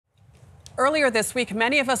Earlier this week,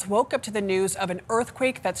 many of us woke up to the news of an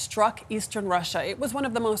earthquake that struck eastern Russia. It was one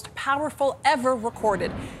of the most powerful ever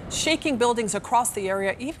recorded, shaking buildings across the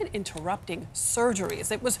area, even interrupting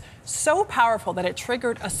surgeries. It was so powerful that it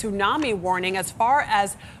triggered a tsunami warning as far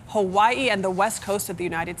as Hawaii and the west coast of the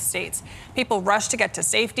United States. People rushed to get to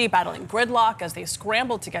safety, battling gridlock as they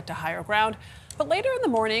scrambled to get to higher ground. But later in the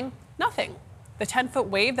morning, nothing. The 10-foot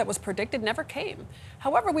wave that was predicted never came.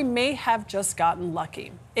 However, we may have just gotten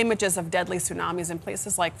lucky. Images of deadly tsunamis in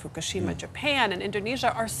places like Fukushima, Japan, and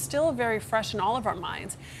Indonesia are still very fresh in all of our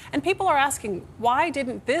minds. And people are asking, why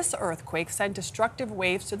didn't this earthquake send destructive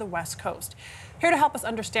waves to the west coast? Here to help us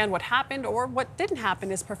understand what happened or what didn't happen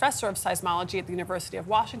is Professor of Seismology at the University of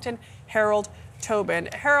Washington, Harold Tobin.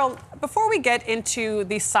 Harold, before we get into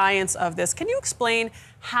the science of this, can you explain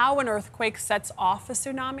how an earthquake sets off a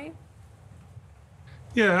tsunami?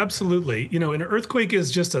 Yeah, absolutely. An earthquake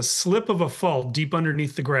is just a slip of a fault deep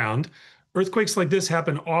underneath the ground. Earthquakes like this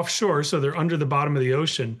happen offshore, so they're under the bottom of the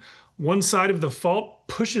ocean. One side of the fault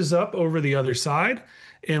pushes up over the other side.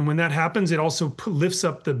 And when that happens, it also lifts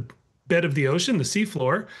up the bed of the ocean, the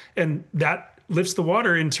seafloor, and that lifts the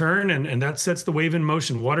water in turn, and that sets the wave in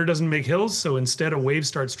motion. Water doesn't make hills, so instead a wave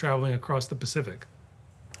starts traveling across the Pacific.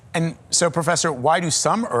 And so, Professor, why do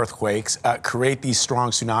some earthquakes create these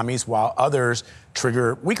strong tsunamis while others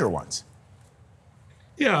trigger weaker ones?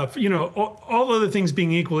 Yeah, all other things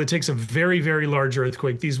being equal, it takes a very, very large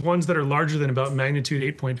earthquake. These ones that are larger than about magnitude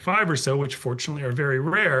 8.5 or so, which fortunately are very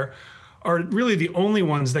rare, are really the only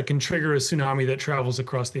ones that can trigger a tsunami that travels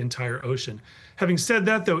across the entire ocean. Having said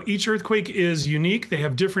that, though, each earthquake is unique. They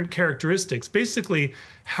have different characteristics. Basically,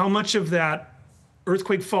 how much of that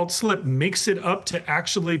earthquake fault slip makes it up to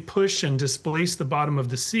actually push and displace the bottom of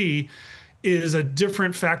the sea is a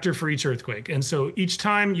different factor for each earthquake. And so each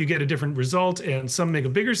time you get a different result, and some make a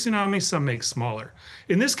bigger tsunami, some make smaller.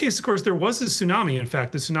 In this case, of course, there was a tsunami. In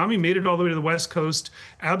fact, the tsunami made it all the way to the west coast,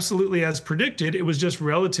 absolutely as predicted. It was just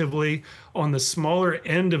relatively on the smaller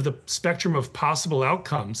end of the spectrum of possible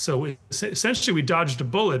outcomes. So essentially we dodged a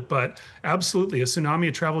bullet, but absolutely a tsunami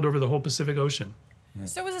had traveled over the whole Pacific Ocean.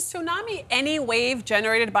 So is a tsunami any wave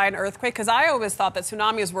generated by an earthquake? Because I always thought that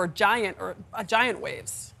tsunamis were giant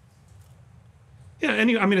waves. Yeah, a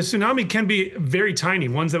tsunami can be very tiny,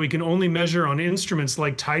 ones that we can only measure on instruments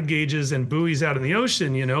like tide gauges and buoys out in the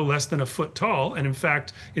ocean, less than a foot tall. And in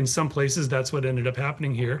fact, in some places, that's what ended up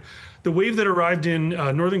happening here. The wave that arrived in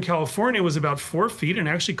Northern California was about 4 feet and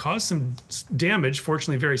actually caused some damage,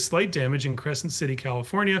 fortunately very slight damage, in Crescent City,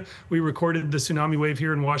 California. We recorded the tsunami wave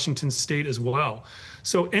here in Washington State as well.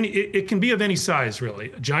 So it can be of any size,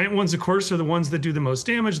 really. Giant ones, of course, are the ones that do the most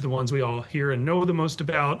damage, the ones we all hear and know the most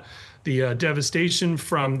about. The devastation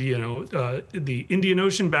from the Indian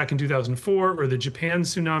Ocean back in 2004 or the Japan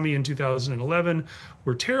tsunami in 2011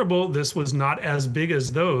 were terrible. This was not as big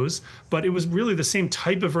as those, but it was really the same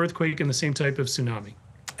type of earthquake and the same type of tsunami.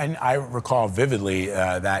 And I recall vividly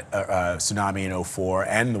that tsunami in '04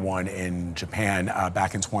 and the one in Japan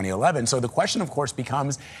back in 2011. So the question, of course,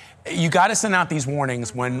 becomes, you got to send out these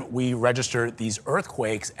warnings when we register these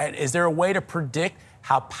earthquakes. And is there a way to predict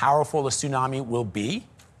how powerful the tsunami will be?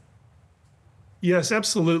 Yes,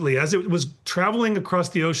 absolutely. As it was traveling across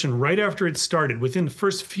the ocean right after it started, within the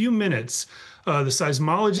first few minutes, the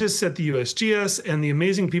seismologists at the USGS and the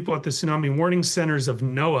amazing people at the Tsunami Warning Centers of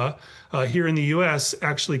NOAA here in the US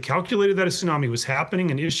actually calculated that a tsunami was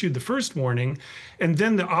happening and issued the first warning. And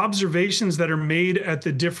then the observations that are made at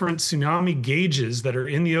the different tsunami gauges that are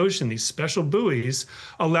in the ocean, these special buoys,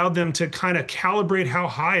 allowed them to kind of calibrate how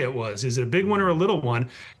high it was. Is it a big one or a little one?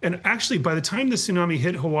 And actually, by the time the tsunami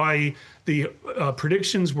hit Hawaii, the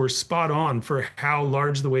predictions were spot on for how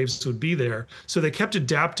large the waves would be there. So they kept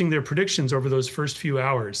adapting their predictions over those first few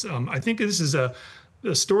hours. I think this is a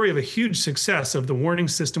story of a huge success of the warning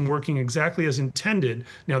system working exactly as intended.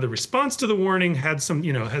 Now, the response to the warning had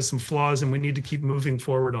has some flaws, and we need to keep moving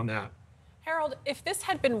forward on that. Harold, if this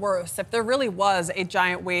had been worse, if there really was a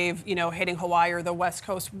giant wave, hitting Hawaii or the West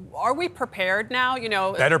Coast, are we prepared now?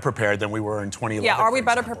 Better prepared than we were in 2011. Yeah, are we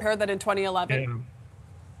better prepared than in 2011? Yeah.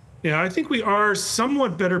 Yeah, I think we are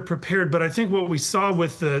somewhat better prepared, but I think what we saw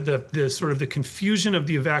with the sort of the confusion of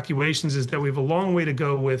the evacuations is that we have a long way to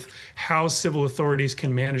go with how civil authorities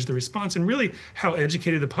can manage the response and really how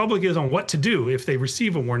educated the public is on what to do if they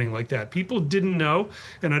receive a warning like that. People didn't know,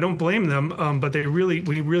 and I don't blame them, but we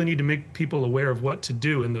really need to make people aware of what to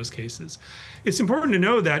do in those cases. It's important to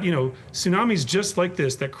know that, tsunamis just like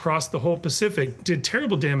this that crossed the whole Pacific did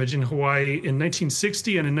terrible damage in Hawaii in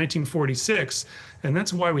 1960 and in 1946. And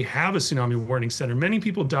that's why we have a tsunami warning center. Many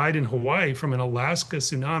people died in Hawaii from an Alaska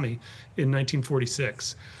tsunami in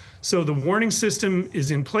 1946. So the warning system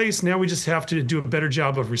is in place. Now we just have to do a better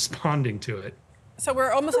job of responding to it. So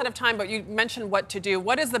we're almost out of time, but you mentioned what to do.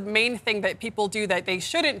 What is the main thing that people do that they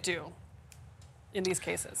shouldn't do in these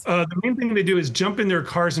cases? The main thing they do is jump in their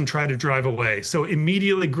cars and try to drive away. So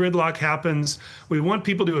immediately gridlock happens. We want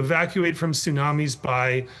people to evacuate from tsunamis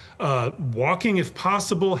by walking if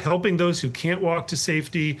possible, helping those who can't walk to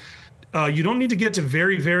safety. You don't need to get to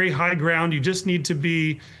very, very high ground. You just need to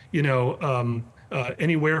be,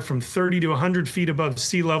 anywhere from 30 to 100 feet above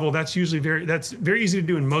sea level. That's very easy to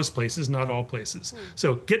do in most places, not all places.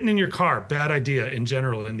 So getting in your car, bad idea in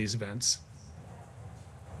general in these events.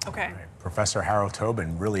 Okay. Professor Harold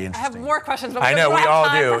Tobin, really I interesting. have more questions, but I know, we all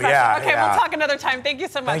do. Professor. Yeah. Okay, we'll talk another time. Thank you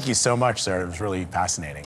so much. Thank you so much, sir. It was really fascinating.